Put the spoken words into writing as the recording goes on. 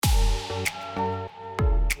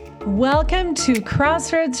Welcome to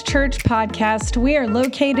Crossroads Church Podcast. We are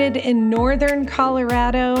located in northern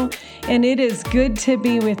Colorado, and it is good to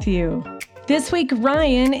be with you. This week,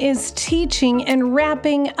 Ryan is teaching and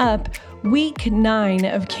wrapping up Week 9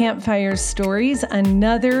 of Campfire Stories,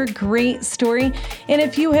 another great story. And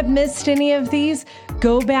if you have missed any of these,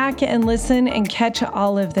 go back and listen and catch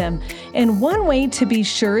all of them. And one way to be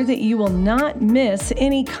sure that you will not miss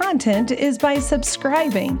any content is by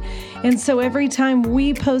subscribing. And so every time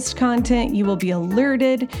we post content, you will be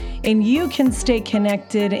alerted and you can stay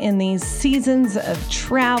connected in these seasons of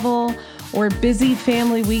travel or busy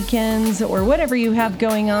family weekends or whatever you have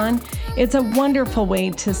going on. It's a wonderful way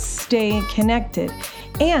to stay connected.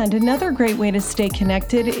 And another great way to stay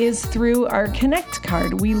connected is through our Connect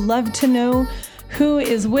card. We love to know who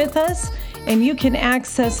is with us, and you can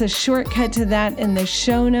access a shortcut to that in the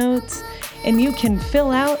show notes, and you can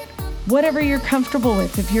fill out whatever you're comfortable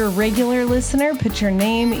with. If you're a regular listener, put your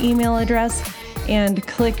name, email address, and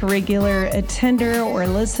click regular attender or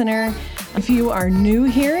listener. If you are new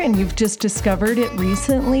here and you've just discovered it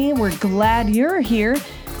recently, we're glad you're here.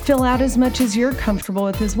 Fill out as much as you're comfortable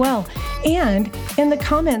with as well. And in the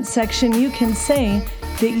comments section, you can say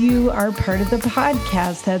that you are part of the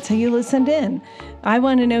podcast. That's how you listened in. I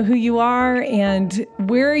want to know who you are and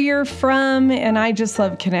where you're from, and I just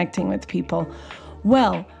love connecting with people.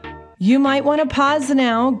 Well, you might want to pause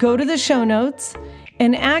now, go to the show notes,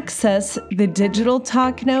 and access the digital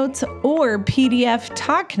talk notes or PDF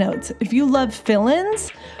talk notes. If you love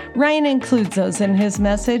fill-ins, Ryan includes those in his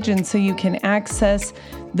message, and so you can access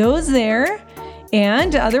those there.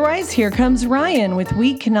 And otherwise, here comes Ryan with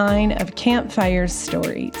Week 9 of Campfire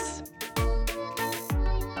Stories.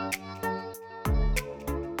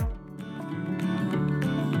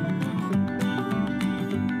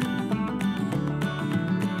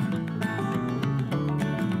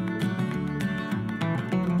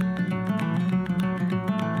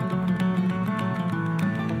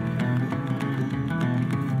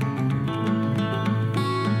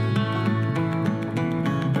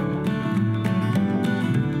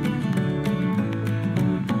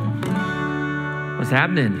 What's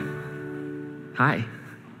happening? Hi.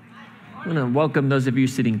 I'm going to welcome those of you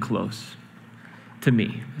sitting close to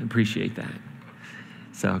me. I appreciate that.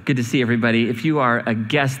 So good to see everybody. If you are a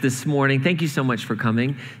guest this morning, thank you so much for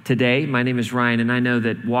coming today. My name is Ryan, and I know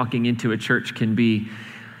that walking into a church can be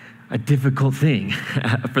a difficult thing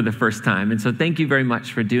for the first time. And so thank you very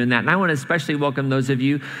much for doing that. And I want to especially welcome those of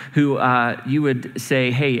you who you would say,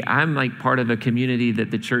 hey, I'm like part of a community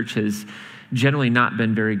that the church has generally not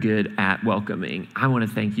been very good at welcoming. I want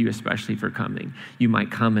to thank you especially for coming. You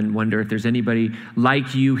might come and wonder if there's anybody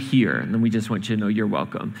like you here, and then we just want you to know you're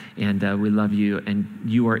welcome, and we love you, and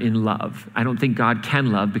you are in love. I don't think God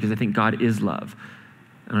can love because I think God is love.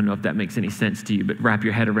 I don't know if that makes any sense to you, but wrap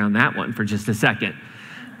your head around that one for just a second.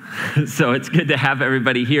 So it's good to have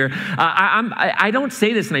everybody here. I don't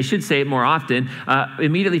say this, and I should say it more often.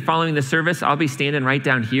 Immediately following the service, I'll be standing right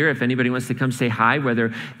down here. If anybody wants to come say hi,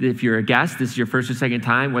 whether if you're a guest, this is your first or second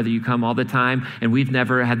time, whether you come all the time, and we've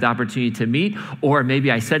never had the opportunity to meet, or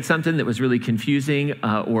maybe I said something that was really confusing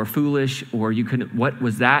or foolish, or you couldn't, what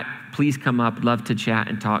was that? Please come up, love to chat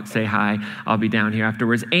and talk, say hi. I'll be down here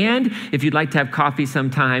afterwards. And if you'd like to have coffee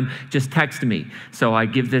sometime, just text me. So I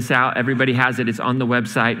give this out. Everybody has it. It's on the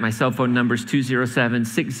website. My cell phone number is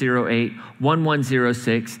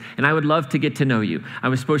 207-608-1106. And I would love to get to know you. I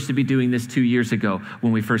was supposed to be doing this 2 years ago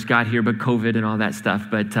when we first got here, but COVID and all that stuff.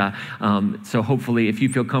 But so hopefully if you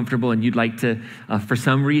feel comfortable and you'd like to, for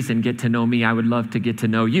some reason, get to know me, I would love to get to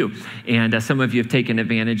know you. And some of you have taken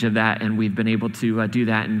advantage of that, and we've been able to do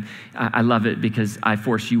that. And I love it because I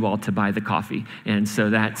force you all to buy the coffee. And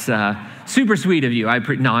so that's super sweet of you.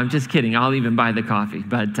 No, I'm just kidding. I'll even buy the coffee.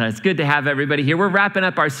 But it's good to have everybody here. We're wrapping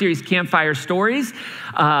up our series, Campfire Stories.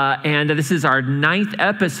 And this is our 9th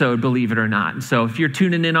episode, believe it or not. So if you're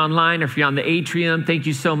tuning in online or if you're on the atrium, thank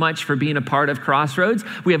you so much for being a part of Crossroads.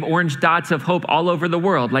 We have orange dots of hope all over the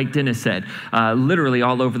world, like Dennis said, literally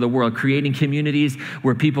all over the world, creating communities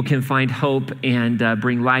where people can find hope and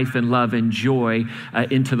bring life and love and joy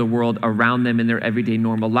into the world around them in their everyday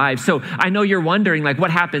normal lives. So I know you're wondering, like,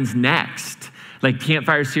 what happens next? Like,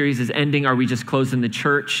 Campfire series is ending. Are we just closing the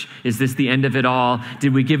church? Is this the end of it all?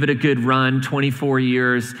 Did we give it a good run, 24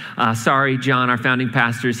 years? Sorry, John, our founding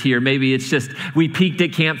pastor is here. Maybe it's just we peaked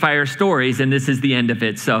at Campfire Stories and this is the end of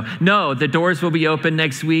it. So no, the doors will be open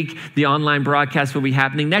next week. The online broadcast will be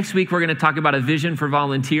happening. Next week, we're going to talk about a vision for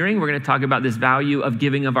volunteering. We're going to talk about this value of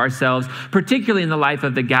giving of ourselves, particularly in the life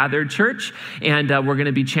of the gathered church. And we're going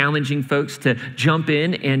to be challenging folks to jump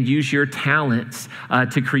in and use your talents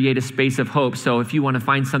to create a space of hope. So So if you want to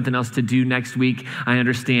find something else to do next week, I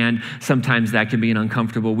understand sometimes that can be an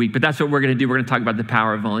uncomfortable week, but that's what we're going to do. We're going to talk about the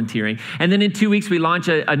power of volunteering. And then in 2 weeks, we launch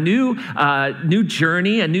a new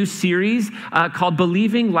journey, a new series called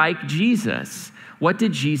Believing Like Jesus. What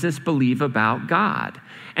did Jesus believe about God?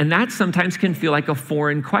 And that sometimes can feel like a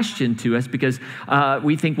foreign question to us because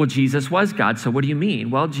we think, well, Jesus was God, so what do you mean?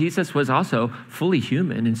 Well, Jesus was also fully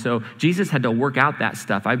human, and so Jesus had to work out that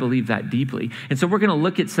stuff. I believe that deeply. And so we're going to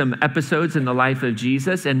look at some episodes in the life of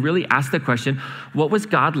Jesus and really ask the question, what was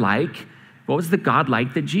God like? What was the God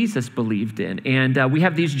like that Jesus believed in? And we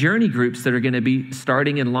have these journey groups that are going to be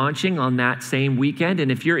starting and launching on that same weekend.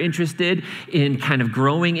 And if you're interested in kind of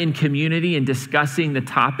growing in community and discussing the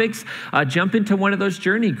topics, jump into one of those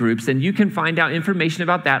journey groups. And you can find out information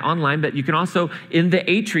about that online, but you can also, in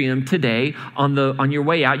the atrium today, on your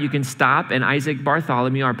way out, you can stop, and Isaac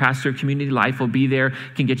Bartholomew, our pastor of community life, will be there,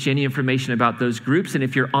 can get you any information about those groups. And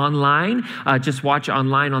if you're online, just watch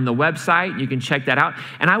online on the website. You can check that out.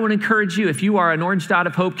 And I would encourage you, if you are an Orange Dot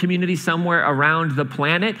of Hope community somewhere around the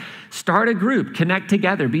planet, start a group, connect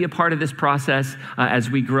together, be a part of this process as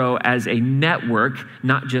we grow as a network,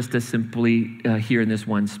 not just as simply here in this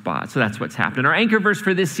one spot. So that's what's happening. Our anchor verse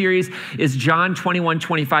for this series is John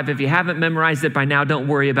 21:25. If you haven't memorized it by now, don't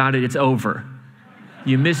worry about it. It's over.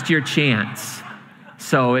 You missed your chance.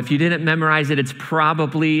 So if you didn't memorize it, it's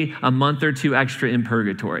probably a month or two extra in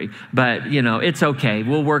purgatory. But, it's okay.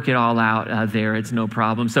 We'll work it all out there. It's no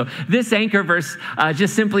problem. So this anchor verse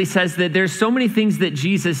just simply says that there's so many things that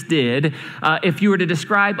Jesus did. If you were to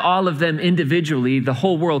describe all of them individually, the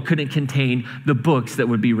whole world couldn't contain the books that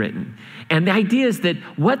would be written. And the idea is that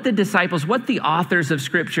what the disciples, what the authors of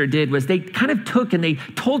Scripture did was they kind of took and they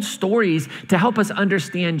told stories to help us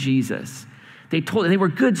understand Jesus. They were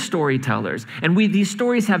good storytellers. And these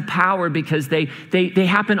stories have power because they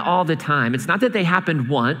happen all the time. It's not that they happened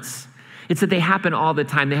once. It's that they happen all the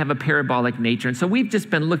time. They have a parabolic nature. And so we've just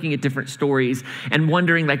been looking at different stories and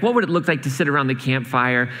wondering, what would it look like to sit around the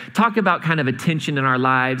campfire, talk about kind of a tension in our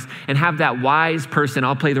lives, and have that wise person,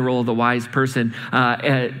 I'll play the role of the wise person,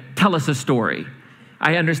 tell us a story.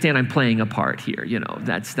 I understand I'm playing a part here.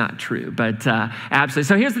 That's not true, but absolutely.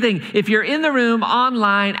 So here's the thing. If you're in the room,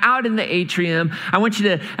 online, out in the atrium, I want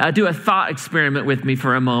you to do a thought experiment with me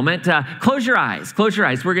for a moment. Close your eyes. Close your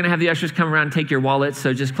eyes. We're going to have the ushers come around and take your wallets,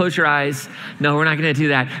 so just close your eyes. No, we're not going to do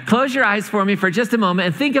that. Close your eyes for me for just a moment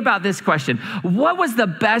and think about this question. What was the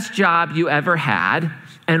best job you ever had?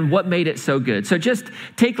 And what made it so good? So just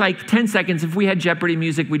take 10 seconds. If we had Jeopardy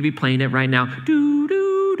music, we'd be playing it right now.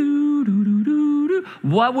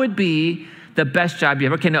 What would be the best job you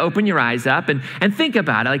ever? Okay, now open your eyes up and think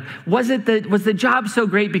about it. Was the job so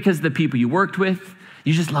great because of the people you worked with?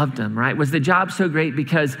 You just loved them, right? Was the job so great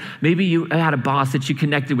because maybe you had a boss that you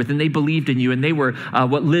connected with and they believed in you and they were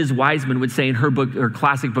what Liz Wiseman would say in her book, her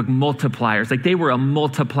classic book, multipliers. They were a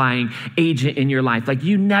multiplying agent in your life.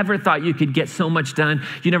 You never thought you could get so much done.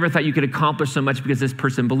 You never thought you could accomplish so much because this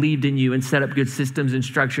person believed in you and set up good systems and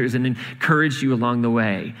structures and encouraged you along the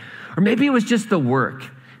way. Or maybe it was just the work.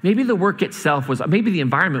 Maybe the work itself maybe the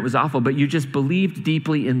environment was awful, but you just believed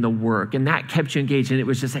deeply in the work and that kept you engaged. And it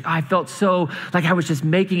was just I felt so like I was just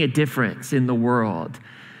making a difference in the world.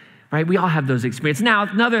 Right? We all have those experiences. Now,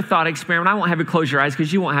 another thought experiment. I won't have you close your eyes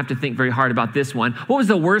because you won't have to think very hard about this one. What was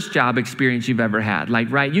the worst job experience you've ever had?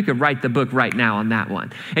 Right? You could write the book right now on that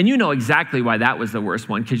one. And you know exactly why that was the worst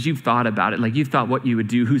one because you've thought about it. You've thought what you would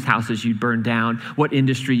do, whose houses you'd burn down, what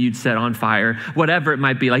industry you'd set on fire, whatever it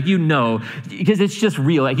might be. Because it's just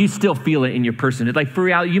real. You still feel it in your personhood. For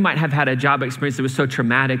reality, you might have had a job experience that was so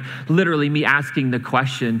traumatic. Literally, me asking the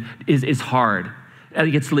question is hard.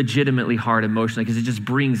 It's legitimately hard emotionally because it just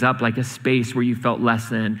brings up a space where you felt less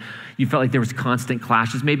than. You felt like there was constant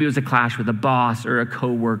clashes. Maybe it was a clash with a boss or a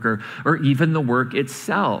coworker or even the work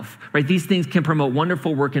itself, right? These things can promote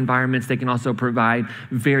wonderful work environments. They can also provide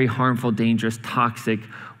very harmful, dangerous, toxic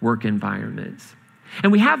work environments.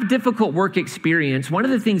 And we have difficult work experience. One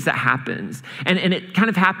of the things that happens, and it kind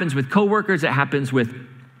of happens with coworkers, it happens with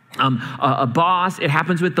a boss, it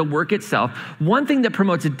happens with the work itself. One thing that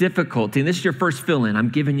promotes a difficulty, and this is your first fill-in, I'm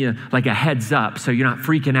giving you a heads up so you're not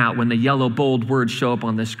freaking out when the yellow bold words show up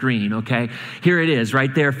on the screen, okay? Here it is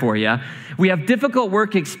right there for you. We have difficult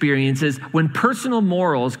work experiences when personal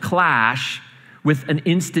morals clash with an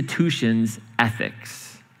institution's ethics.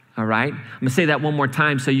 All right? I'm going to say that one more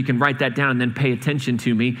time so you can write that down and then pay attention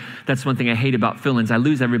to me. That's one thing I hate about fill-ins. I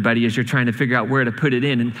lose everybody as you're trying to figure out where to put it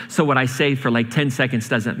in. And so what I say for 10 seconds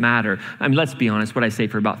doesn't matter. Let's be honest, what I say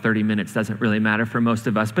for about 30 minutes doesn't really matter for most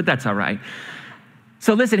of us, but that's all right.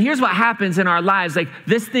 So listen, here's what happens in our lives. Like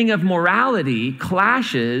this thing of morality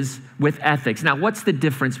clashes with ethics. Now, what's the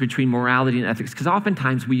difference between morality and ethics? Because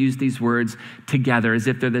oftentimes we use these words together as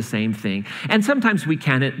if they're the same thing. And sometimes we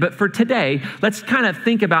can, but for today, let's kind of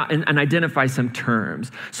think about and identify some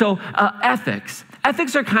terms. So ethics.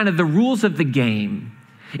 Ethics are kind of the rules of the game.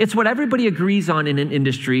 It's what everybody agrees on in an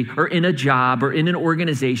industry or in a job or in an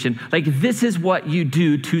organization. Like this is what you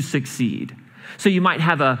do to succeed. So you might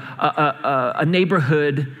have a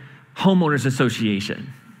neighborhood homeowners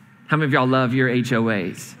association. How many of y'all love your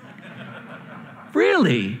HOAs?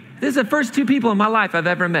 Really? This is the first two people in my life I've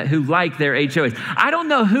ever met who like their HOAs. I don't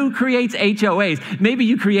know who creates HOAs. Maybe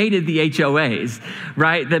you created the HOAs,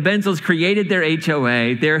 right? The Benzels created their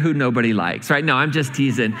HOA. They're who nobody likes, right? No, I'm just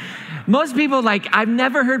teasing. Most people I've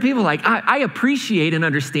never heard people I appreciate and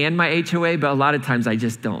understand my HOA, but a lot of times I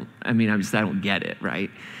just don't. I don't get it, right?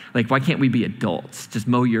 Like, why can't we be adults? Just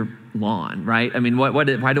mow your lawn, right? I mean, why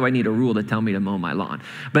do I need a rule to tell me to mow my lawn?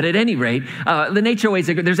 But at any rate, the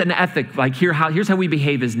HOAs, there's an ethic, like here's how we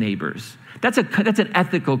behave as neighbors. That's an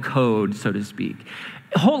ethical code, so to speak.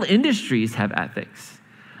 Whole industries have ethics.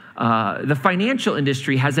 The financial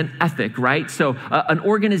industry has an ethic, right? So an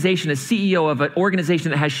organization, a CEO of an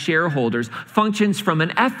organization that has shareholders functions from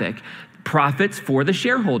an ethic. Profits for the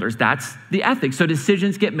shareholders. That's the ethic. So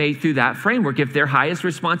decisions get made through that framework. If their highest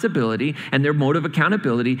responsibility and their mode of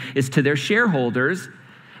accountability is to their shareholders,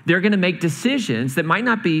 they're going to make decisions that might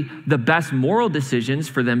not be the best moral decisions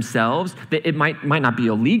for themselves. That it might not be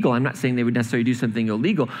illegal. I'm not saying they would necessarily do something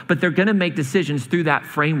illegal, but they're going to make decisions through that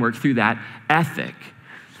framework, through that ethic.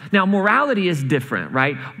 Now, morality is different,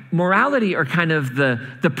 right? Morality are kind of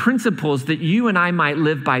the principles that you and I might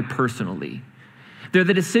live by personally. They're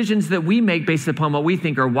the decisions that we make based upon what we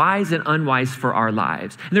think are wise and unwise for our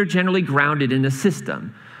lives. And they're generally grounded in a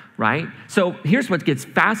system, right? So here's what gets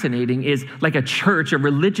fascinating is like a church, a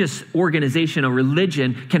religious organization, a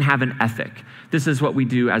religion can have an ethic. This is what we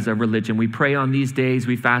do as a religion. We pray on these days,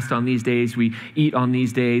 we fast on these days, we eat on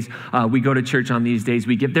these days, we go to church on these days,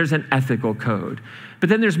 we give. There's an ethical code. But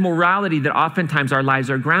then there's morality that oftentimes our lives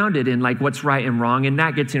are grounded in, like what's right and wrong, and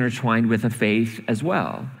that gets intertwined with a faith as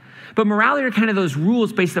well. But morality are kind of those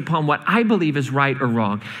rules based upon what I believe is right or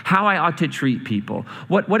wrong, how I ought to treat people,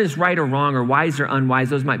 what is right or wrong or wise or unwise.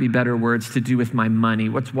 Those might be better words to do with my money,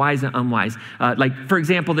 what's wise and unwise. Like, for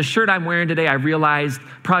example, the shirt I'm wearing today, I realized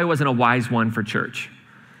probably wasn't a wise one for church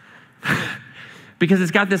because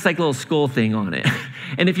it's got this like little skull thing on it.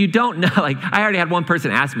 And if you don't know, like I already had one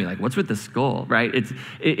person ask me, like, what's with the skull, right?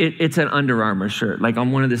 It's an Under Armour shirt, like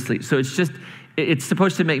on one of the sleeves. So it's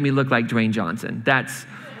supposed to make me look like Dwayne Johnson. That's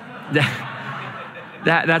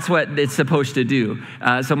what it's supposed to do.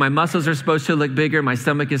 So my muscles are supposed to look bigger. My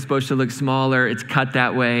stomach is supposed to look smaller. It's cut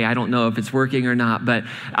that way. I don't know if it's working or not, but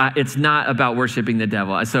it's not about worshiping the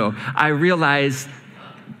devil. So I realized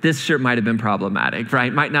this shirt might have been problematic,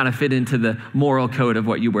 right? Might not have fit into the moral code of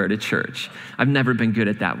what you wear to church. I've never been good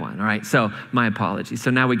at that one, all right? So my apologies.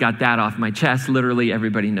 So now we got that off my chest. Literally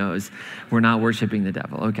everybody knows we're not worshiping the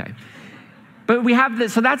devil. Okay. But we have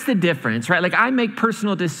this, so that's the difference, right? Like I make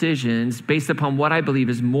personal decisions based upon what I believe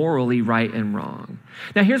is morally right and wrong.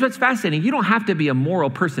 Now here's what's fascinating. You don't have to be a moral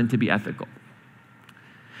person to be ethical.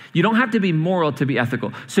 You don't have to be moral to be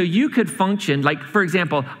ethical. So you could function, like for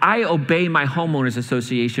example, I obey my homeowners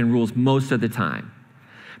association rules most of the time.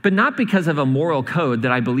 But not because of a moral code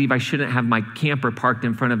that I believe I shouldn't have my camper parked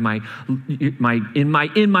in front of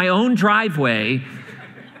in my own driveway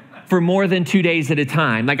for more than 2 days at a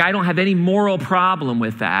time. Like I don't have any moral problem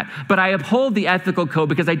with that, but I uphold the ethical code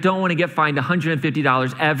because I don't want to get fined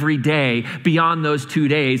 $150 every day beyond those 2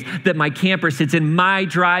 days that my camper sits in my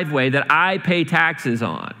driveway that I pay taxes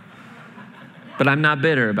on. But I'm not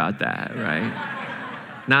bitter about that,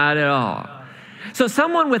 right? Not at all. So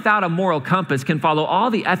someone without a moral compass can follow all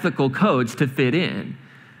the ethical codes to fit in.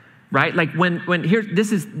 Right? Like here's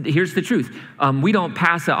the truth. We don't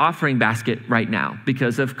pass an offering basket right now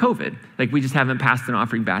because of COVID. Like we just haven't passed an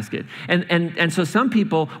offering basket. And so some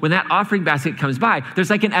people, when that offering basket comes by, there's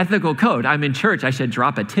like an ethical code. I'm in church, I should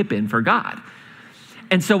drop a tip in for God.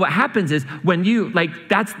 And so what happens is when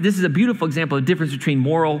this is a beautiful example of the difference between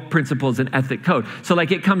moral principles and ethic code. So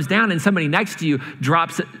like it comes down and somebody next to you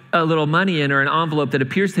drops a little money in or an envelope that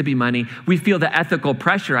appears to be money, we feel the ethical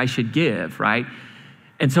pressure I should give, right?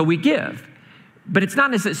 And so we give. But it's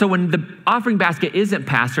not necessarily, so when the offering basket isn't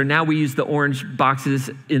passed, or now we use the orange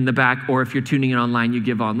boxes in the back, or if you're tuning in online, you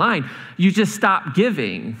give online, you just stop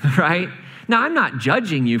giving, right? Now, I'm not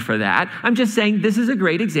judging you for that. I'm just saying this is a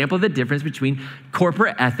great example of the difference between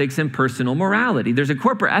corporate ethics and personal morality. There's a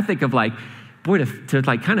corporate ethic of like, boy, to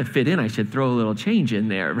like kind of fit in, I should throw a little change in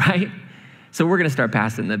there, right? So we're going to start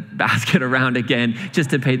passing the basket around again just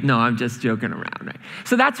to pay. No, I'm just joking around, right?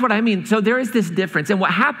 So that's what I mean. So there is this difference. And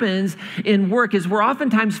what happens in work is we're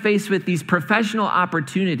oftentimes faced with these professional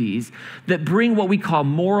opportunities that bring what we call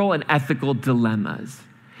moral and ethical dilemmas.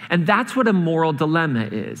 And that's what a moral dilemma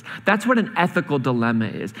is. That's what an ethical dilemma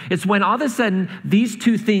is. It's when all of a sudden these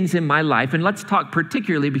two things in my life, and let's talk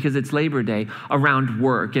particularly because it's Labor Day, around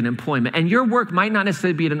work and employment. And your work might not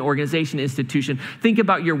necessarily be at an organization, institution. Think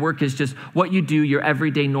about your work as just what you do, your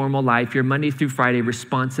everyday normal life, your Monday through Friday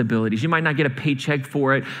responsibilities. You might not get a paycheck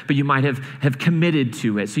for it, but you might have committed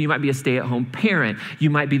to it. So you might be a stay-at-home parent. You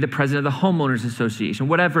might be the president of the homeowners association,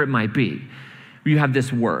 whatever it might be. You have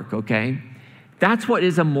this work, okay? That's what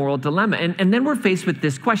is a moral dilemma. And then we're faced with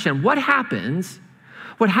this question. What happens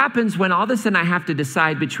when all of a sudden I have to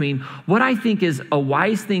decide between what I think is a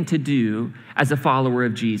wise thing to do as a follower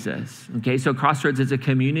of Jesus? Okay, so Crossroads is a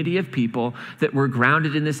community of people that were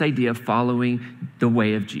grounded in this idea of following the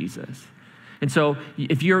way of Jesus. And so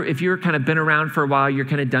if you're kind of been around for a while, you're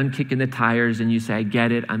kind of done kicking the tires and you say, I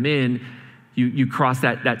get it, I'm in. You cross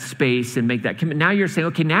that space and make that commitment. Now you're saying,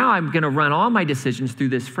 okay, now I'm going to run all my decisions through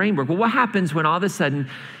this framework. Well, what happens when all of a sudden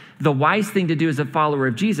the wise thing to do as a follower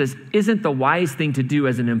of Jesus isn't the wise thing to do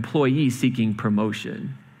as an employee seeking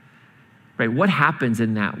promotion? Right? What happens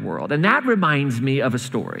in that world? And that reminds me of a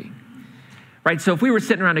story. Right? So if we were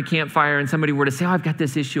sitting around a campfire and somebody were to say, I've got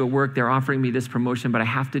this issue at work, they're offering me this promotion, but I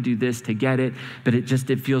have to do this to get it, but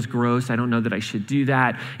it feels gross. I don't know that I should do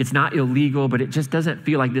that. It's not illegal, but it just doesn't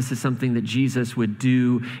feel like this is something that Jesus would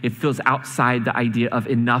do. It feels outside the idea of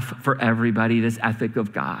enough for everybody, this ethic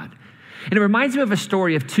of God. And it reminds me of a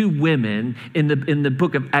story of two women in the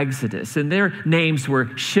book of Exodus, and their names were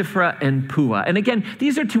Shiphrah and Puah. And again,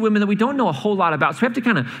 these are two women that we don't know a whole lot about, so we have to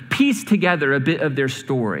kind of piece together a bit of their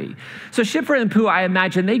story. So Shiphrah and Puah, I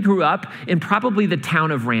imagine they grew up in probably the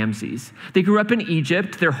town of Ramses. They grew up in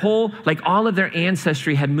Egypt. Their whole, all of their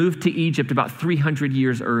ancestry had moved to Egypt about 300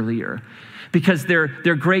 years earlier, because their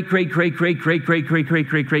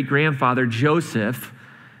great-great-great-great-great-great-great-great-great-grandfather, Joseph,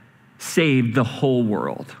 saved the whole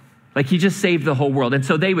world. He just saved the whole world. And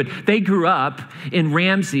so they grew up in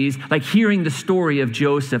Ramses, hearing the story of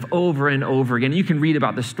Joseph over and over again. You can read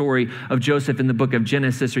about the story of Joseph in the book of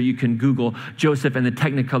Genesis, or you can Google Joseph and the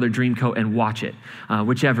Technicolor Dreamcoat and watch it,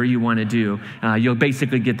 whichever you want to do. You'll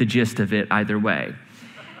basically get the gist of it either way.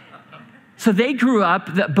 So they grew up,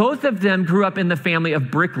 both of them grew up in the family of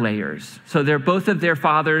bricklayers. So both of their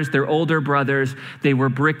fathers, their older brothers, they were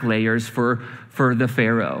bricklayers for the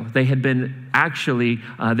Pharaoh. They had been actually,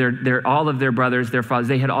 all of their brothers, their fathers,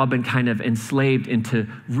 they had all been kind of enslaved into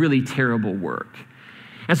really terrible work.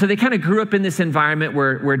 And so they kind of grew up in this environment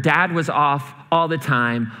where dad was off all the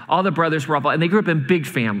time, all the brothers were off, and they grew up in big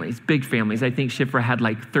families. I think Shiphrah had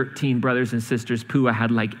 13 brothers and sisters, Puah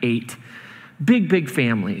had 8. Big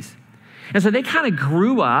families. And so they kind of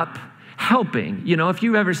grew up helping. If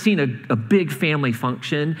you've ever seen a big family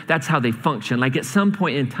function, that's how they function. At some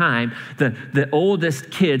point in time, the oldest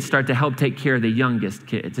kids start to help take care of the youngest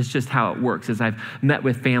kids. It's just how it works, as I've met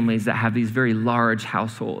with families that have these very large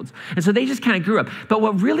households. And so they just kind of grew up. But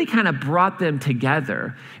what really kind of brought them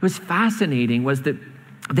together, it was fascinating, was that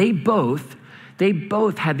they both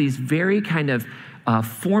had these very kind of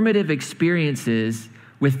formative experiences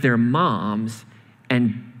with their moms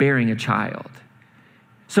and bearing a child.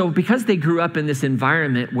 So because they grew up in this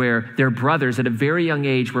environment where their brothers at a very young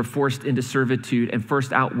age were forced into servitude and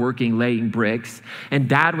first out working, laying bricks, and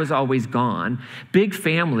dad was always gone, big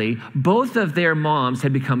family, both of their moms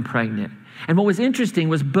had become pregnant. And what was interesting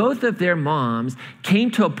was both of their moms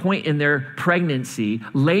came to a point in their pregnancy,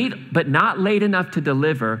 late, but not late enough to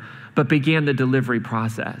deliver, but began the delivery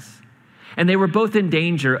process. And they were both in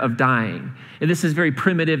danger of dying. And this is very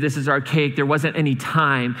primitive. This is archaic. There wasn't any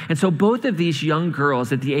time. And so both of these young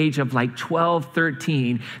girls at the age of 12,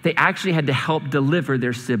 13, they actually had to help deliver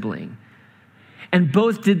their sibling. And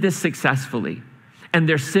both did this successfully. And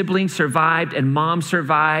their sibling survived and mom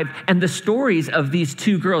survived. And the stories of these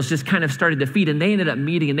two girls just kind of started to feed. And they ended up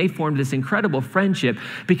meeting and they formed this incredible friendship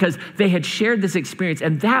because they had shared this experience.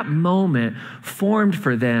 And that moment formed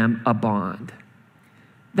for them a bond.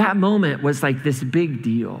 That moment was this big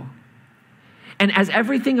deal. And as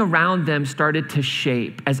everything around them started to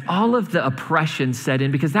shape, as all of the oppression set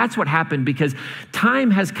in, because that's what happened, because time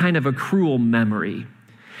has kind of a cruel memory.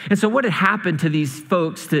 And so what had happened to these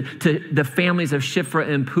folks, to the families of Shiphrah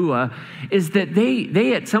and Puah, is that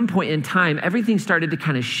they at some point in time, everything started to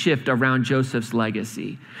kind of shift around Joseph's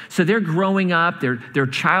legacy. So they're growing up, they're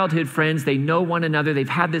childhood friends, they know one another, they've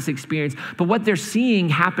had this experience, but what they're seeing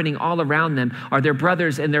happening all around them are their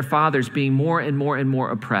brothers and their fathers being more and more and more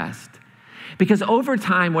oppressed. Because over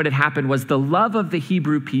time, what had happened was the love of the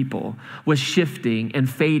Hebrew people was shifting and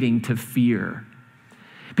fading to fear.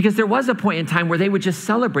 Because there was a point in time where they would just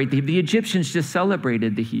celebrate. The Egyptians just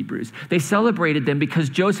celebrated the Hebrews. They celebrated them because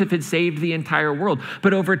Joseph had saved the entire world.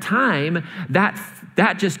 But over time,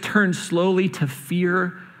 that just turned slowly to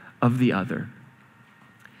fear of the other.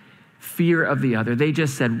 Fear of the other. They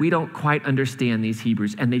just said, we don't quite understand these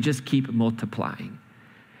Hebrews, and they just keep multiplying.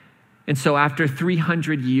 And so after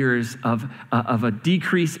 300 years of a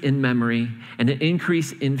decrease in memory and an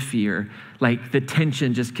increase in fear, like the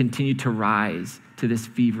tension just continued to rise to this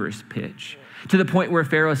feverish pitch, to the point where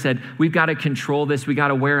Pharaoh said, we've got to control this. We got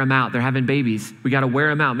to wear them out. They're having babies. We got to wear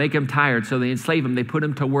them out, make them tired. So they enslave them. They put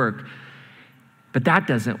them to work. But that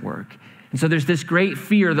doesn't work. And so there's this great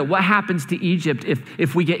fear that what happens to Egypt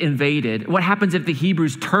if we get invaded? What happens if the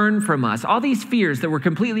Hebrews turn from us? All these fears that were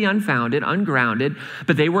completely unfounded, ungrounded,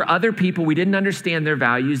 but they were other people. We didn't understand their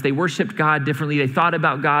values. They worshiped God differently. They thought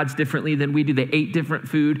about gods differently than we do. They ate different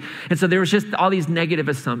food. And so there was just all these negative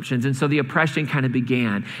assumptions. And so the oppression kind of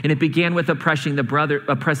began. And it began with oppressing the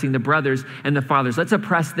brothers and the fathers. Let's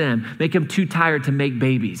oppress them, make them too tired to make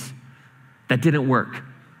babies. That didn't work.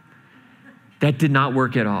 That did not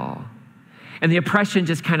work at all. And the oppression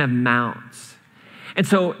just kind of mounts. And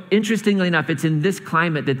so, interestingly enough, it's in this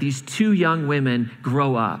climate that these two young women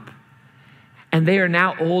grow up. And they are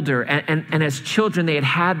now older. And as children, they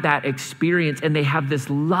had that experience. And they have this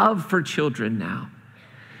love for children now.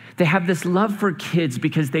 They have this love for kids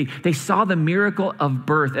because they saw the miracle of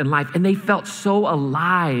birth and life. And they felt so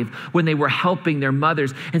alive when they were helping their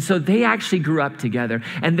mothers. And so they actually grew up together.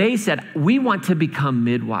 And they said, we want to become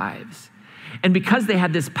midwives. And because they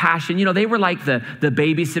had this passion, they were like the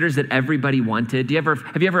babysitters that everybody wanted.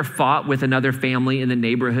 Have you ever fought with another family in the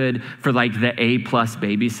neighborhood for like the A+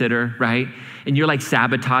 babysitter, right? And you're like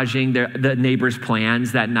sabotaging the neighbor's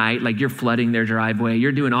plans that night. Like you're flooding their driveway.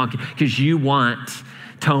 You're doing all, because you want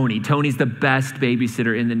Tony. Tony's the best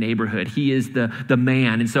babysitter in the neighborhood. He is the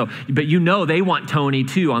man. And so, but they want Tony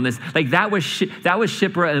too on this. Like that was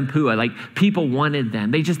Shipra and Puah. Like people wanted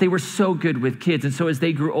them. They were so good with kids. And so as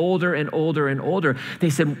they grew older and older and older,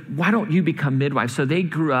 they said, why don't you become midwives? So they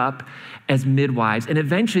grew up as midwives. And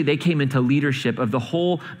eventually they came into leadership of the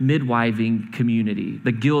whole midwiving community,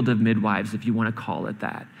 the Guild of Midwives, if you want to call it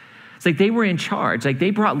that. It's like they were in charge. Like they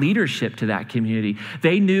brought leadership to that community.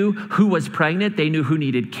 They knew who was pregnant. They knew who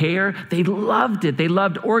needed care. They loved it. They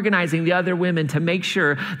loved organizing the other women to make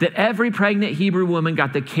sure that every pregnant Hebrew woman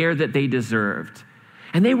got the care that they deserved.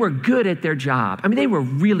 And they were good at their job. I mean, they were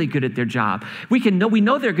really good at their job. We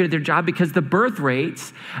know they're good at their job because the birth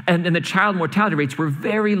rates and the child mortality rates were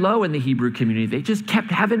very low in the Hebrew community. They just kept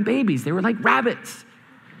having babies. They were like rabbits.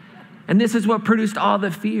 And this is what produced all the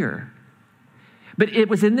fear. But it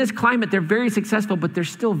was in this climate, they're very successful, but they're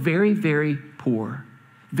still very, very poor,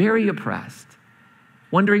 very oppressed,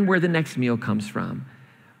 wondering where the next meal comes from,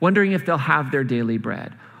 wondering if they'll have their daily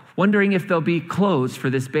bread, wondering if there'll be clothes for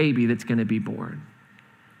this baby that's going to be born.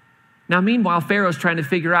 Now, meanwhile, Pharaoh's trying to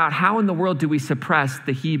figure out how in the world do we suppress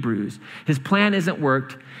the Hebrews? His plan isn't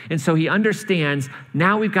worked, and so he understands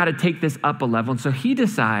now we've got to take this up a level. And so he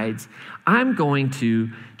decides, I'm going to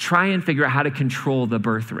try and figure out how to control the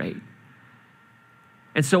birth rate.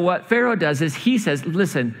 And so what Pharaoh does is he says,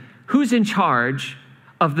 listen, who's in charge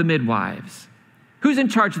of the midwives? Who's in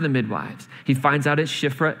charge of the midwives? He finds out it's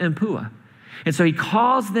Shipra and Puah. And so he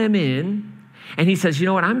calls them in and he says, you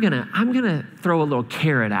know what, I'm gonna throw a little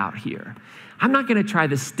carrot out here. I'm not gonna try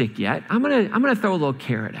the stick yet. I'm gonna throw a little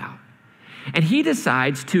carrot out. And he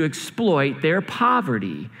decides to exploit their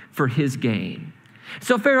poverty for his gain.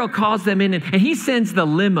 So Pharaoh calls them in and he sends the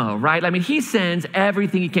limo, right? I mean, he sends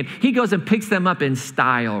everything he can. He goes and picks them up in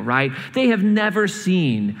style, right? They have never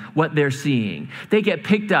seen what they're seeing. They get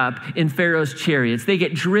picked up in Pharaoh's chariots. They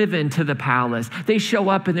get driven to the palace. They show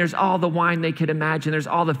up and there's all the wine they could imagine. There's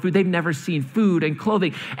all the food. They've never seen food and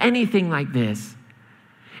clothing, anything like this.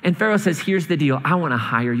 And Pharaoh says, here's the deal. I want to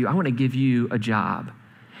hire you. I want to give you a job.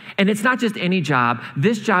 And it's not just any job.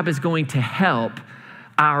 This job is going to help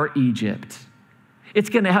our Egypt. It's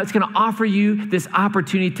going to offer you this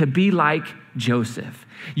opportunity to be like Joseph.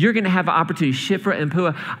 You're going to have an opportunity, Shipra and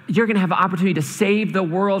Puah, you're going to have an opportunity to save the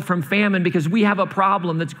world from famine because we have a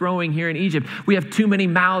problem that's growing here in Egypt. We have too many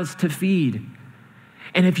mouths to feed.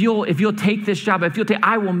 And if you'll take this job,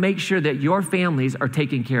 I will make sure that your families are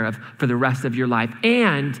taken care of for the rest of your life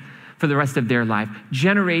and for the rest of their life.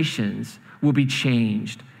 Generations will be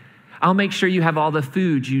changed. I'll make sure you have all the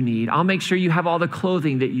food you need. I'll make sure you have all the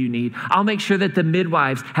clothing that you need. I'll make sure that the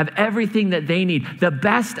midwives have everything that they need. The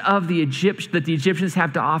best of the Egyptians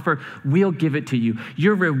have to offer, we'll give it to you.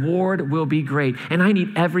 Your reward will be great. And I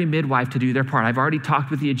need every midwife to do their part. I've already talked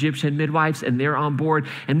with the Egyptian midwives and they're on board.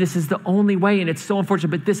 And this is the only way, and it's so unfortunate,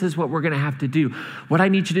 but this is what we're gonna have to do. What I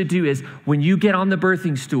need you to do is when you get on the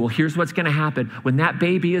birthing stool, here's what's gonna happen. When that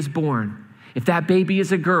baby is born, if that baby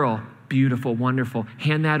is a girl, beautiful, wonderful.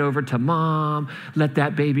 Hand that over to mom. Let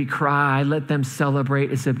that baby cry. Let them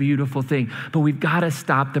celebrate. It's a beautiful thing. But we've got to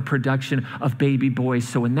stop the production of baby boys.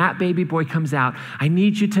 So when that baby boy comes out, I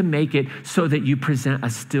need you to make it so that you present a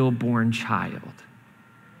stillborn child.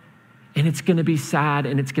 And it's going to be sad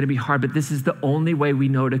and it's going to be hard, but this is the only way we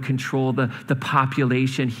know to control the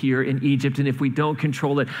population here in Egypt. And if we don't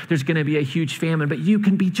control it, there's going to be a huge famine. But you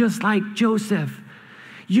can be just like Joseph.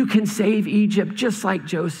 You can save Egypt just like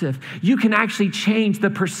Joseph. You can actually change the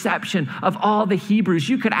perception of all the Hebrews.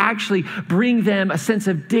 You could actually bring them a sense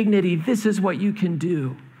of dignity. This is what you can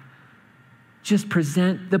do. Just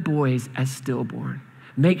present the boys as stillborn.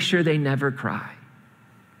 Make sure they never cry.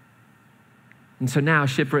 And so now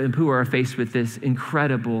Shiphrah and Puah are faced with this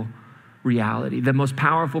incredible reality. The most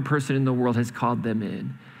powerful person in the world has called them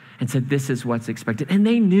in and said, this is what's expected. And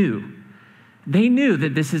they knew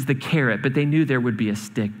that this is the carrot, but they knew there would be a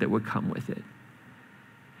stick that would come with it.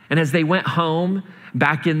 And as they went home,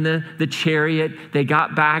 back in the chariot, they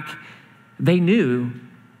got back, they knew,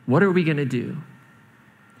 what are we going to do?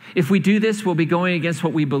 If we do this, we'll be going against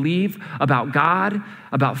what we believe about God,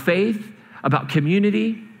 about faith, about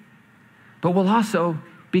community, but we'll also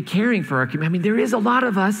be caring for our community. I mean, there is a lot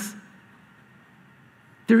of us.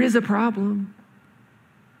 There is a problem.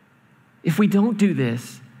 If we don't do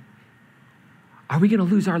this, are we going to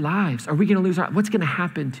lose our lives? Are we going to lose what's going to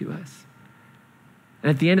happen to us? And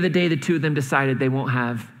at the end of the day, the two of them decided they won't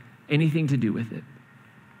have anything to do with it.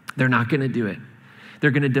 They're not going to do it.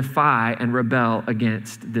 They're going to defy and rebel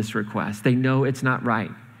against this request. They know it's not right.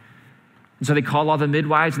 And so they call all the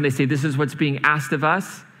midwives and they say, this is what's being asked of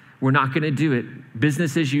us. We're not going to do it.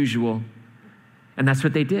 Business as usual. And that's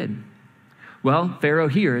what they did. Well, Pharaoh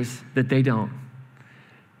hears that they don't.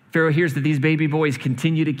 Pharaoh hears that these baby boys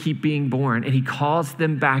continue to keep being born, and he calls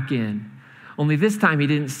them back in. Only this time he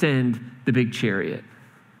didn't send the big chariot.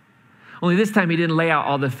 Only this time he didn't lay out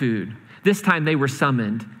all the food. This time they were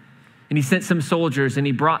summoned, and he sent some soldiers, and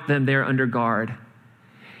he brought them there under guard.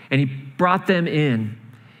 And he brought them in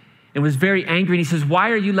and was very angry, and he says,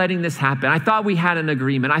 why are you letting this happen? I thought we had an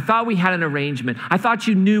agreement. I thought we had an arrangement. I thought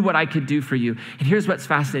you knew what I could do for you. And here's what's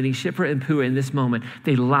fascinating. Shiphrah and Puah in this moment,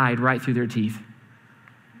 they lied right through their teeth.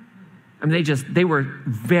 I mean, they were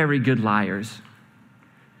very good liars.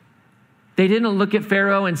 They didn't look at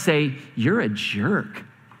Pharaoh and say, you're a jerk.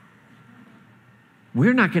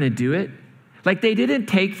 We're not going to do it. Like, they didn't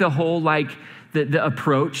take the whole, the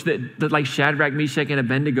approach that like Shadrach, Meshach, and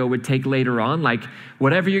Abednego would take later on. Like,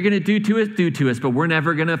 whatever you're going to do to us, but we're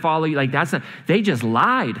never going to follow you. Like, they just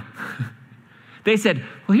lied. They said,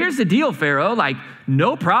 well, here's the deal, Pharaoh. Like,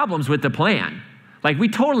 no problems with the plan. Like, we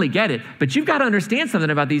totally get it, but you've got to understand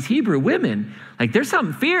something about these Hebrew women. Like, there's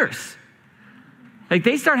something fierce. Like,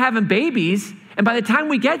 they start having babies, and by the time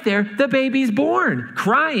we get there, the baby's born,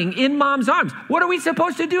 crying in mom's arms. What are we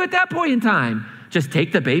supposed to do at that point in time? Just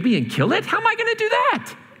take the baby and kill it? How am I going to do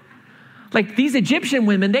that? Like, these Egyptian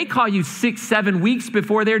women, they call you 6-7 weeks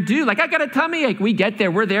before they're due. Like, I got a tummy ache. We get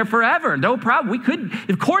there, we're there forever. No problem.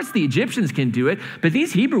 Of course the Egyptians can do it, but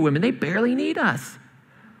these Hebrew women, they barely need us.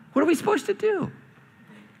 What are we supposed to do?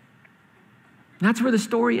 And that's where the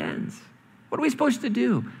story ends. What are we supposed to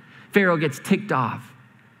do? Pharaoh gets ticked off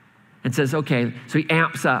and says, okay, so he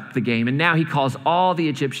amps up the game. And now he calls all the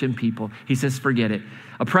Egyptian people. He says, forget it.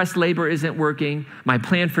 Oppressed labor isn't working. My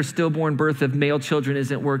plan for stillborn birth of male children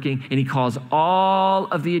isn't working. And he calls all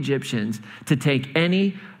of the Egyptians to take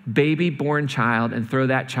any baby-born child and throw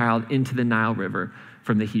that child into the Nile River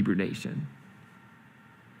from the Hebrew nation.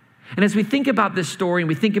 And as we think about this story and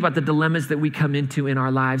we think about the dilemmas that we come into in our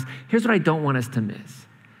lives, here's what I don't want us to miss.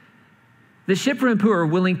 The Shiphrah and Puah are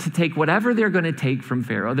willing to take whatever they're going to take from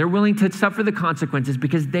Pharaoh. They're willing to suffer the consequences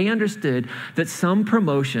because they understood that some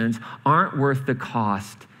promotions aren't worth the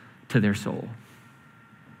cost to their soul.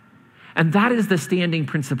 And that is the standing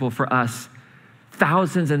principle for us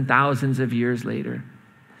thousands and thousands of years later.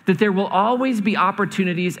 That there will always be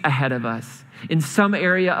opportunities ahead of us in some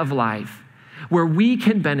area of life where we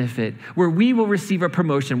can benefit, where we will receive a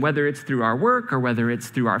promotion, whether it's through our work or whether it's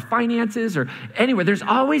through our finances or anywhere. There's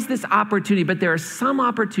always this opportunity, but there are some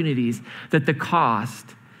opportunities that the cost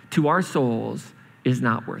to our souls is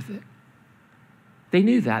not worth it. They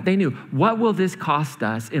knew that. They knew, what will this cost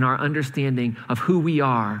us in our understanding of who we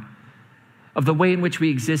are, of the way in which we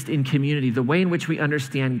exist in community, the way in which we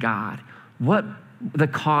understand God? What the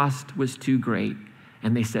cost was too great,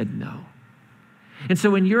 and they said no. And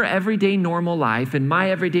so in your everyday normal life, in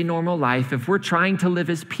my everyday normal life, if we're trying to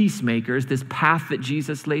live as peacemakers, this path that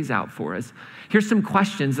Jesus lays out for us, here's some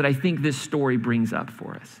questions that I think this story brings up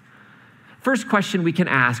for us. First question we can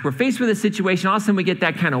ask, we're faced with a situation, all of a sudden we get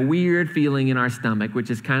that kind of weird feeling in our stomach,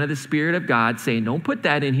 which is kind of the Spirit of God saying, don't put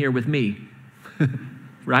that in here with me,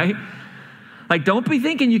 right? Like, don't be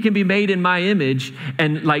thinking you can be made in my image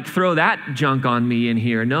and like throw that junk on me in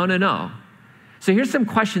here. No. So here's some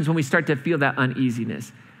questions when we start to feel that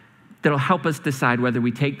uneasiness that'll help us decide whether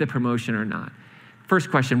we take the promotion or not. First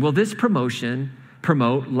question, will this promotion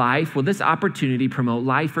promote life? Will this opportunity promote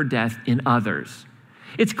life or death in others?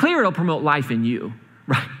 It's clear it'll promote life in you,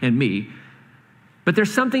 right, and me. But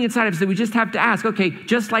there's something inside of us that we just have to ask, okay,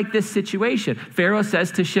 just like this situation. Pharaoh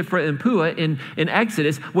says to Shiphrah and Puah in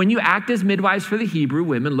Exodus, when you act as midwives for the Hebrew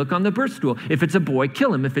women, look on the birth stool. If it's a boy,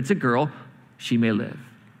 kill him. If it's a girl, she may live.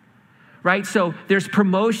 Right? So there's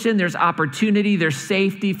promotion, there's opportunity, there's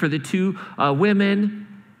safety for the two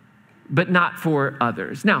women, but not for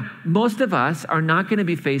others. Now, most of us are not going to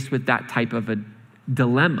be faced with that type of a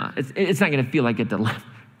dilemma. It's not going to feel like a dilemma,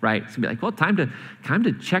 right? It's going to be like, well, time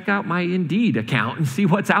to check out my Indeed account and see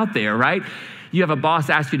what's out there, right? You have a boss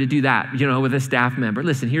ask you to do that, with a staff member.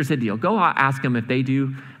 Listen, here's the deal. Go ask them if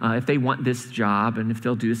they want this job and if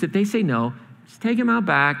they'll do this. If they say no, just take them out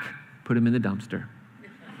back, put them in the dumpster.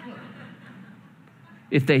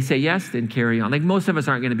 If they say yes, then carry on. Like, most of us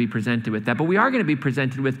aren't going to be presented with that, but we are going to be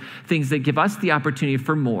presented with things that give us the opportunity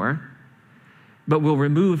for more, but will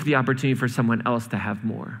remove the opportunity for someone else to have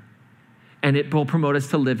more. And it will promote us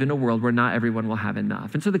to live in a world where not everyone will have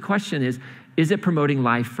enough. And so the question is it promoting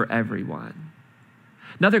life for everyone?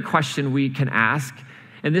 Another question we can ask,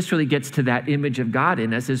 and this really gets to that image of God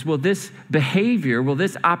in us, is will this behavior, will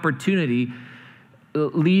this opportunity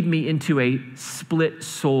lead me into a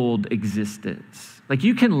split-souled existence? Like,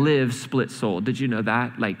 you can live split-souled. Did you know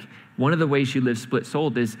that? Like, one of the ways you live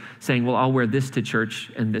split-souled is saying, well, I'll wear this to church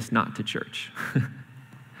and this not to church.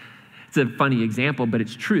 It's a funny example, but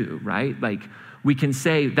it's true, right? Like, we can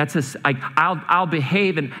say, I'll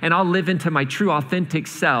behave and I'll live into my true, authentic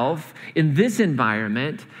self in this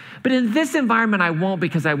environment, but in this environment I won't,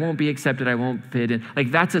 because I won't be accepted, I won't fit in.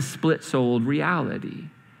 Like, that's a split-souled reality.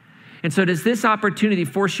 And so does this opportunity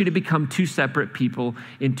force you to become two separate people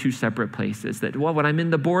in two separate places? That, well, when I'm in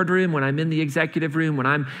the boardroom, when I'm in the executive room, when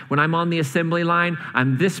I'm on the assembly line,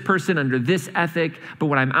 I'm this person under this ethic, but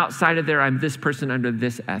when I'm outside of there, I'm this person under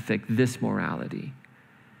this ethic, this morality.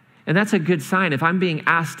 And that's a good sign. If I'm being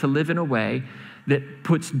asked to live in a way that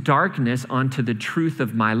puts darkness onto the truth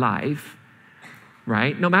of my life,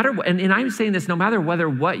 right? No matter what, and I'm saying this, no matter whether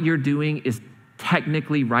what you're doing is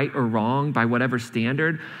technically right or wrong by whatever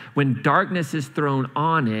standard, when darkness is thrown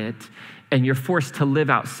on it and you're forced to live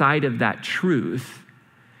outside of that truth,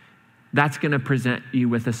 that's going to present you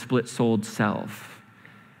with a split-souled self,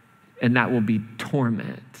 and that will be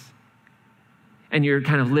torment. And you're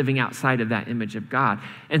kind of living outside of that image of God.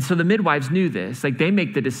 And so the midwives knew this. Like, they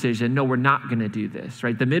make the decision, no, we're not going to do this,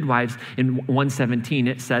 right? The midwives in 117,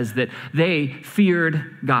 it says that they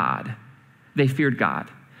feared God. They feared God.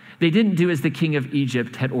 They didn't do as the king of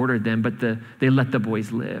Egypt had ordered them, but they let the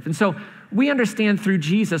boys live. And so we understand through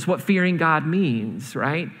Jesus what fearing God means,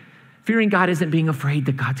 right? Fearing God isn't being afraid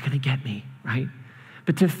that God's going to get me, right?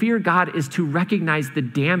 But to fear God is to recognize the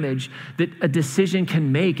damage that a decision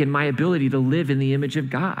can make in my ability to live in the image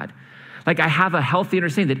of God. Like, I have a healthy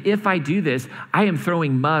understanding that if I do this, I am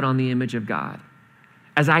throwing mud on the image of God.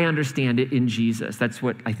 As I understand it in Jesus, that's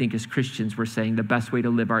what I think as Christians we're saying the best way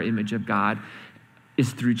to live our image of God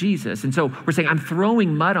is through Jesus. And so we're saying I'm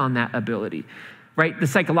throwing mud on that ability, right? The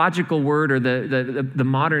psychological word, or the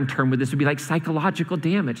modern term with this would be like psychological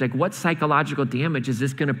damage. Like, what psychological damage is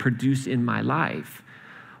this going to produce in my life?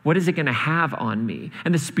 What is it going to have on me?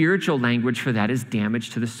 And the spiritual language for that is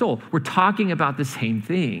damage to the soul. We're talking about the same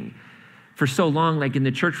thing. For so long, like in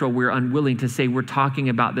the church world, we're unwilling to say we're talking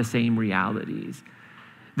about the same realities.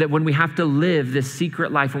 That when we have to live this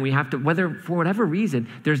secret life, when we have to, whether for whatever reason,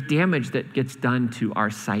 there's damage that gets done to our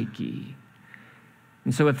psyche.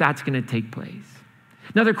 And so if that's going to take place.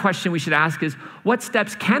 Another question we should ask is, what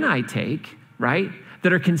steps can I take, right,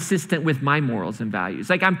 that are consistent with my morals and values?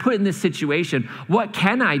 Like, I'm put in this situation, what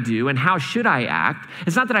can I do and how should I act?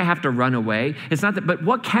 It's not that I have to run away. It's not that, but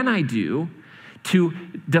what can I do to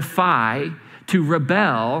defy, to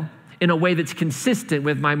rebel in a way that's consistent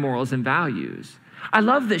with my morals and values? I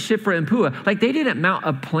love that Shiphrah and Puah, like they didn't mount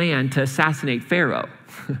a plan to assassinate Pharaoh.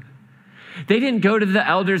 They didn't go to the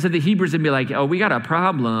elders of the Hebrews and be like, oh, we got a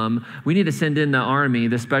problem. We need to send in the army,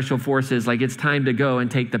 the special forces. Like, it's time to go and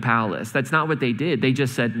take the palace. That's not what they did. They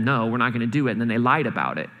just said, no, we're not going to do it. And then they lied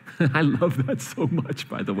about it. I love that so much,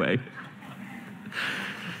 by the way.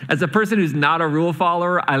 As a person who's not a rule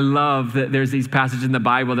follower, I love that there's these passages in the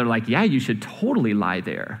Bible that are like, yeah, you should totally lie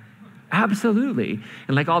there. Absolutely.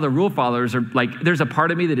 And like all the rule followers are like, there's a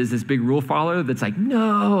part of me that is this big rule follower that's like,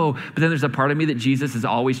 no. But then there's a part of me that Jesus is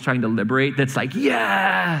always trying to liberate that's like,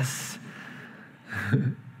 yes.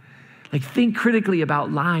 Like, think critically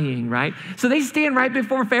about lying, right? So they stand right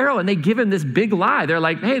before Pharaoh and they give him this big lie. They're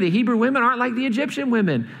like, hey, the Hebrew women aren't like the Egyptian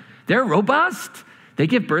women. They're robust. They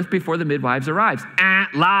give birth before the midwives arrives.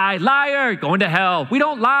 Lie, liar, going to hell. We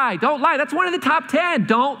don't lie. Don't lie. That's one of the top 10.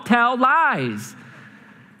 Don't tell lies.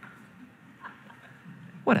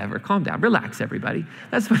 Whatever, calm down, relax, everybody.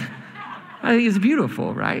 That's what I think is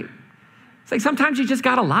beautiful, right? It's like sometimes you just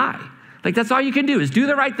gotta lie. Like that's all you can do is do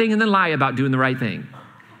the right thing and then lie about doing the right thing.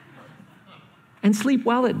 And sleep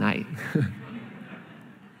well at night.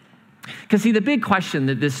 Because see, the big question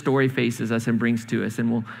that this story faces us and brings to us,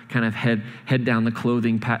 and we'll kind of head down the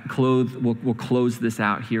we'll close this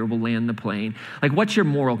out here, we'll land the plane. Like, what's your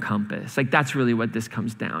moral compass? Like, that's really what this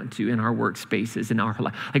comes down to in our workspaces, in our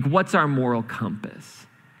life. Like, what's our moral compass?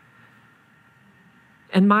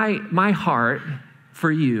 And my heart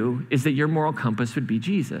for you is that your moral compass would be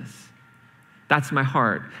Jesus. That's my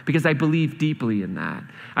heart, because I believe deeply in that.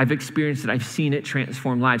 I've experienced it. I've seen it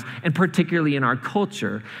transform lives, and particularly in our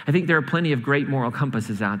culture. I think there are plenty of great moral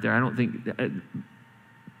compasses out there.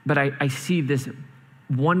 But I see this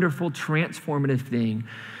wonderful transformative thing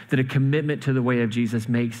that a commitment to the way of Jesus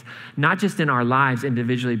makes, not just in our lives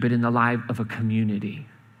individually, but in the life of a community.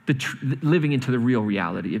 Living into the real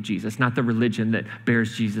reality of Jesus, not the religion that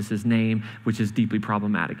bears Jesus' name, which is deeply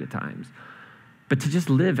problematic at times. But to just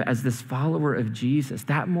live as this follower of Jesus,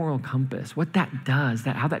 that moral compass, what that does,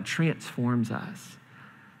 how that transforms us.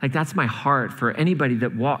 Like, that's my heart for anybody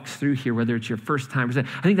that walks through here, whether it's your first time or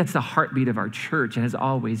second. I think that's the heartbeat of our church and has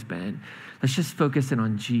always been. Let's just focus in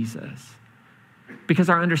on Jesus. Because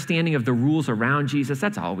our understanding of the rules around Jesus,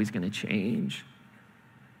 that's always going to change.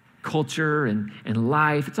 Culture and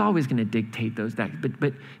life, it's always going to dictate those.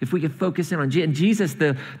 But if we could focus in on Jesus,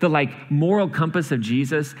 the like moral compass of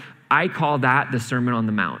Jesus, I call that the Sermon on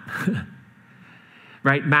the Mount.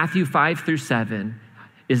 Right? Matthew 5-7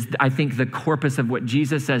 is, I think, the corpus of what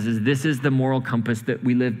Jesus says is this is the moral compass that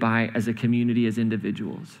we live by as a community, as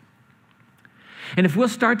individuals. And if we'll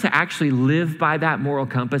start to actually live by that moral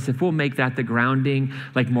compass, if we'll make that the grounding,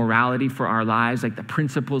 like morality for our lives, like the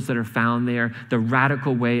principles that are found there, the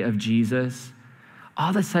radical way of Jesus, all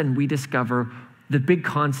of a sudden we discover the big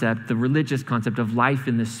concept, the religious concept of life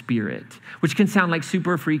in the Spirit, which can sound like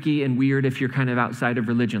super freaky and weird if you're kind of outside of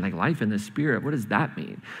religion. Like, life in the Spirit, what does that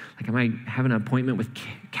mean? Like, am I having an appointment with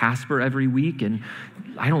Casper every week? And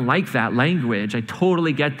I don't like that language. I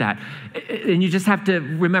totally get that. And you just have to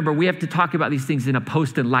remember, we have to talk about these things in a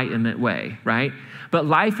post-enlightenment way, right? But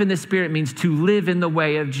life in the Spirit means to live in the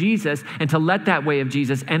way of Jesus and to let that way of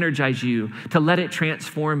Jesus energize you, to let it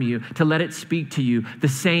transform you, to let it speak to you. The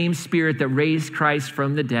same Spirit that raised Christ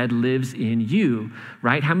from the dead lives in you,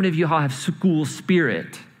 right? How many of you all have school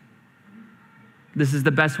spirit? This is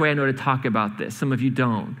the best way I know to talk about this. Some of you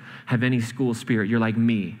don't have any school spirit. You're like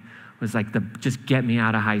me. It was like, just get me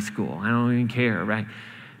out of high school. I don't even care, right?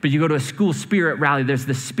 But you go to a school spirit rally, there's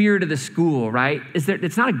the spirit of the school, right?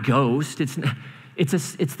 It's not a ghost. It's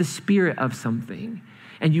the spirit of something.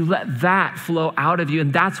 And you let that flow out of you.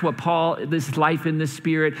 And that's what this life in the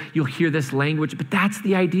Spirit, you'll hear this language, but that's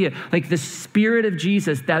the idea. Like the Spirit of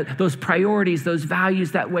Jesus, those priorities, those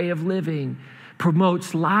values, that way of living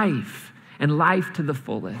promotes life and life to the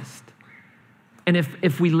fullest. And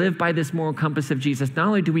if we live by this moral compass of Jesus, not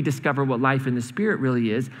only do we discover what life in the Spirit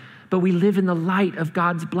really is, but we live in the light of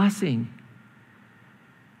God's blessing.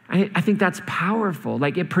 I think that's powerful.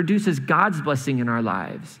 Like, it produces God's blessing in our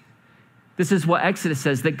lives. This is what Exodus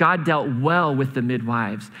says, that God dealt well with the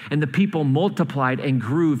midwives, and the people multiplied and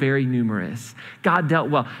grew very numerous. God dealt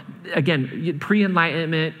well. Again,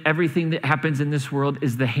 pre-enlightenment, everything that happens in this world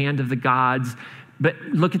is the hand of the gods. But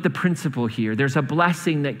look at the principle here. There's a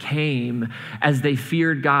blessing that came as they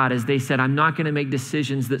feared God, as they said, I'm not going to make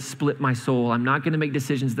decisions that split my soul. I'm not going to make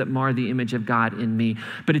decisions that mar the image of God in me.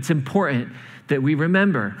 But it's important that we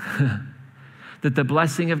remember that the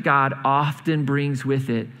blessing of God often brings with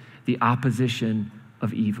it the opposition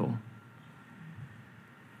of evil.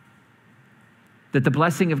 That the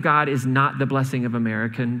blessing of God is not the blessing of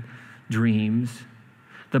American dreams.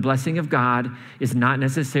 The blessing of God is not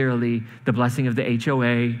necessarily the blessing of the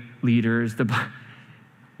HOA leaders.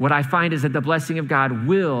 What I find is that the blessing of God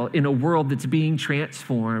will, in a world that's being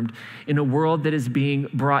transformed, in a world that is being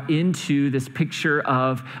brought into this picture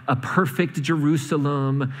of a perfect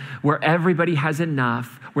Jerusalem where everybody has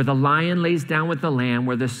enough, where the lion lays down with the lamb,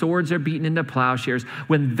 where the swords are beaten into plowshares,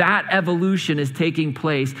 when that evolution is taking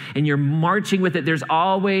place and you're marching with it, there's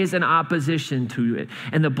always an opposition to it.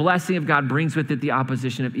 And the blessing of God brings with it the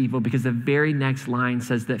opposition of evil, because the very next line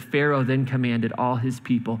says that Pharaoh then commanded all his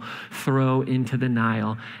people, throw into the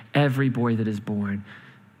Nile every boy that is born,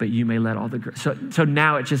 but you may let all the girls. So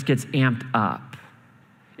now it just gets amped up.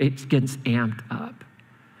 It gets amped up.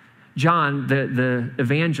 John, the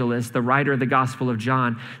evangelist, the writer of the Gospel of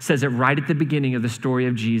John, says it right at the beginning of the story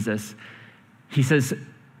of Jesus. He says,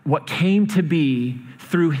 what came to be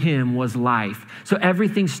through him was life. So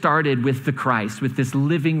everything started with the Christ, with this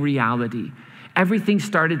living reality. Everything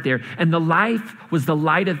started there. And the life was the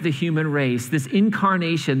light of the human race, this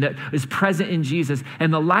incarnation that is present in Jesus.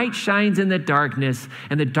 And the light shines in the darkness,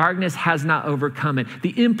 and the darkness has not overcome it.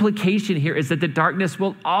 The implication here is that the darkness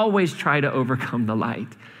will always try to overcome the light.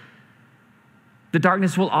 The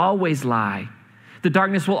darkness will always lie. The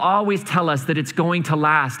darkness will always tell us that it's going to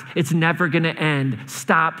last. It's never going to end.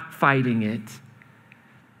 Stop fighting it.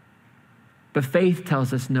 But faith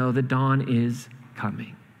tells us, no, the dawn is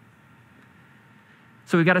coming.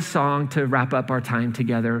 So we got a song to wrap up our time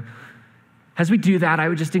together. As we do that, I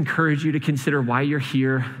would just encourage you to consider why you're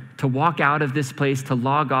here, to walk out of this place, to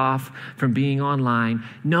log off from being online,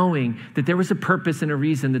 knowing that there was a purpose and a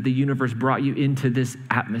reason that the universe brought you into this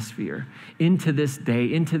atmosphere, into this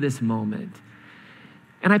day, into this moment.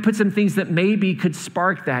 And I put some things that maybe could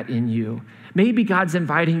spark that in you. Maybe God's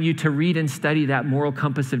inviting you to read and study that moral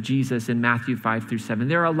compass of Jesus in Matthew 5-7.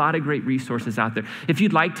 There are a lot of great resources out there. If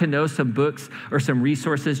you'd like to know some books or some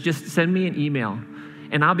resources, just send me an email,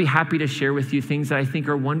 and I'll be happy to share with you things that I think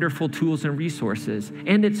are wonderful tools and resources.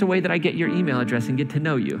 And it's a way that I get your email address and get to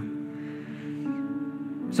know you.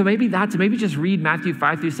 So maybe just read Matthew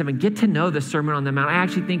 5-7, get to know the Sermon on the Mount. I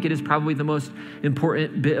actually think it is probably the most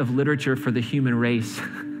important bit of literature for the human race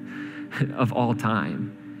of all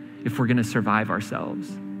time, if we're gonna survive ourselves.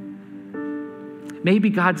 Maybe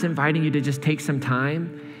God's inviting you to just take some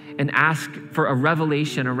time and ask for a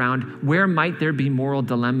revelation around where might there be moral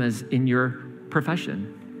dilemmas in your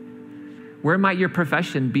profession? Where might your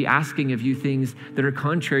profession be asking of you things that are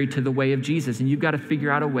contrary to the way of Jesus? And you've got to figure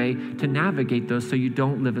out a way to navigate those so you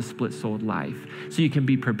don't live a split-souled life, so you can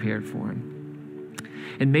be prepared for them.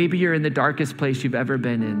 And maybe you're in the darkest place you've ever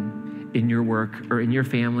been in your work or in your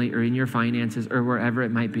family or in your finances or wherever it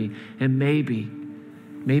might be. And maybe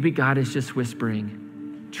God is just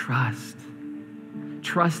whispering, trust.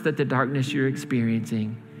 Trust that the darkness you're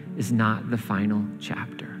experiencing is not the final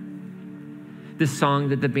chapter. This song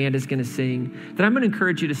that the band is going to sing, that I'm going to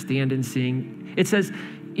encourage you to stand and sing. It says,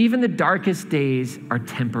 even the darkest days are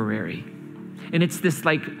temporary. And it's this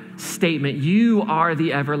like statement, you are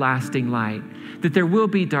the everlasting light, that there will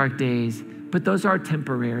be dark days, but those are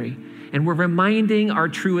temporary. And we're reminding our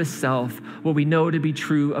truest self what we know to be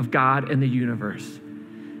true of God and the universe.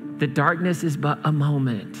 That darkness is but a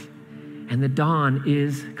moment, and the dawn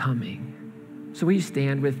is coming. So will you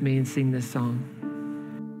stand with me and sing this song?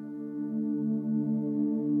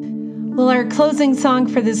 Well, our closing song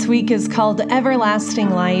for this week is called Everlasting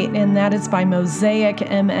Light, and that is by Mosaic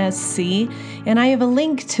MSC, and I have a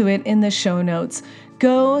link to it in the show notes.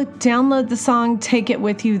 Go download the song, take it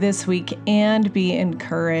with you this week, and be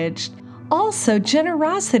encouraged. Also,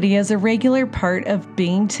 generosity is a regular part of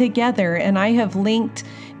being together, and I have linked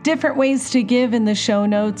different ways to give in the show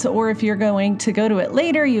notes, or if you're going to go to it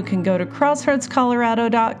later, you can go to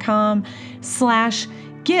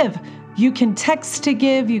crossroadscolorado.com/give. You can text to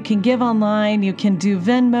give, you can give online, you can do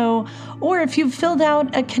Venmo, or if you've filled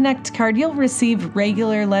out a Connect card, you'll receive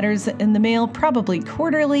regular letters in the mail, probably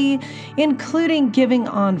quarterly, including giving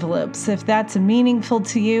envelopes. If that's meaningful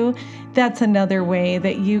to you, that's another way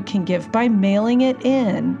that you can give by mailing it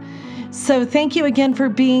in. So thank you again for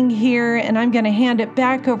being here, and I'm going to hand it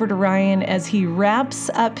back over to Ryan as he wraps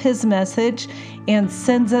up his message and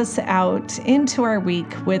sends us out into our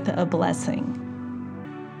week with a blessing.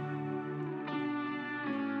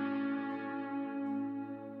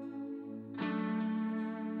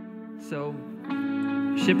 So,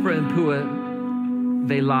 Shiphrah and Puah,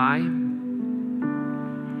 they lie.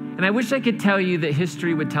 And I wish I could tell you that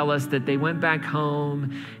history would tell us that they went back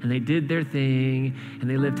home and they did their thing and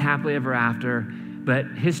they lived happily ever after.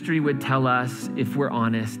 But history would tell us, if we're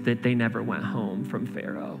honest, that they never went home from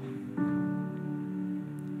Pharaoh.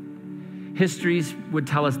 histories would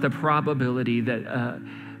tell us the probability that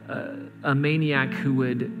a maniac who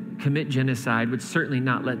would commit genocide would certainly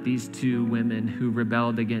not let these two women who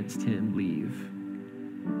rebelled against him leave.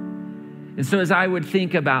 And so as I would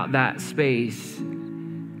think about that space,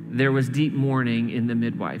 there was deep mourning in the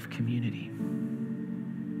midwife community.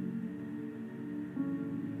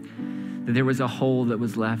 That there was a hole that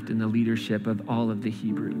was left in the leadership of all of the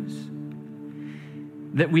Hebrews.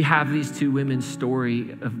 That we have these two women's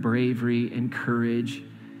story of bravery and courage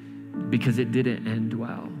because it didn't end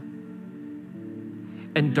well.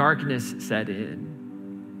 And darkness set in.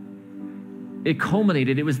 It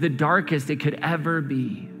culminated. It was the darkest it could ever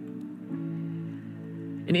be.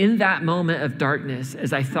 And in that moment of darkness,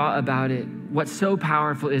 as I thought about it, what's so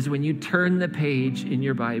powerful is when you turn the page in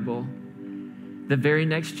your Bible, the very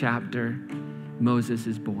next chapter, Moses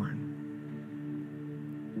is born.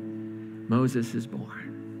 Moses is born.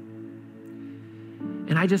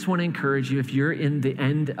 And I just want to encourage you, if you're in the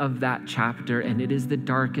end of that chapter and it is the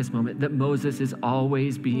darkest moment, that Moses is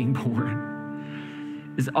always being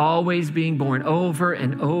born, is always being born over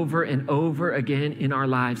and over and over again in our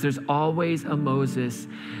lives. There's always a Moses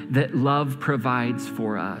that love provides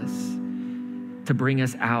for us to bring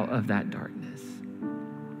us out of that darkness.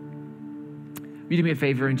 Will you do me a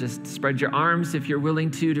favor and just spread your arms if you're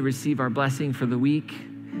willing to receive our blessing for the week?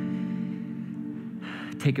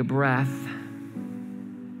 Take a breath.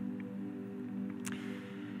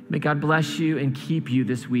 May God bless you and keep you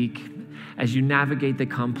this week as you navigate the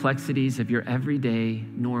complexities of your everyday,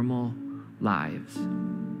 normal lives.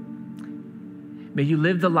 May you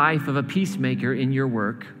live the life of a peacemaker in your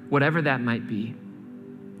work, whatever that might be.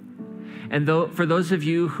 And for those of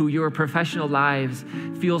you who your professional lives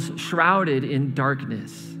feels shrouded in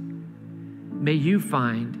darkness, may you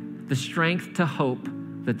find the strength to hope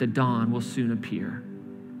that the dawn will soon appear.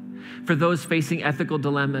 For those facing ethical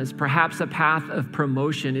dilemmas, perhaps a path of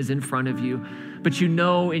promotion is in front of you, but you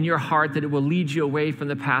know in your heart that it will lead you away from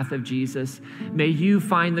the path of Jesus. May you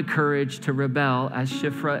find the courage to rebel as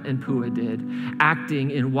Shiphrah and Puah did, acting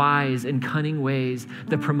in wise and cunning ways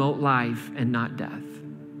that promote life and not death.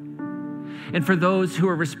 And for those who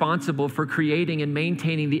are responsible for creating and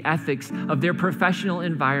maintaining the ethics of their professional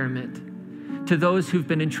environment, to those who've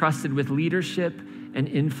been entrusted with leadership and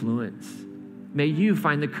influence, may you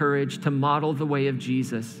find the courage to model the way of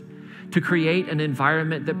Jesus, to create an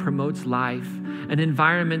environment that promotes life, an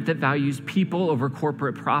environment that values people over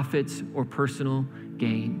corporate profits or personal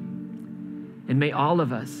gain. And may all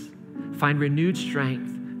of us find renewed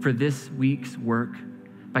strength for this week's work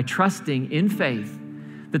by trusting in faith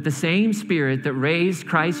that the same Spirit that raised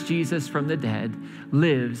Christ Jesus from the dead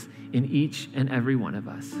lives in each and every one of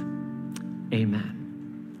us. Amen.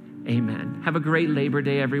 Amen. Have a great Labor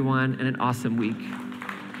Day, everyone, and an awesome week.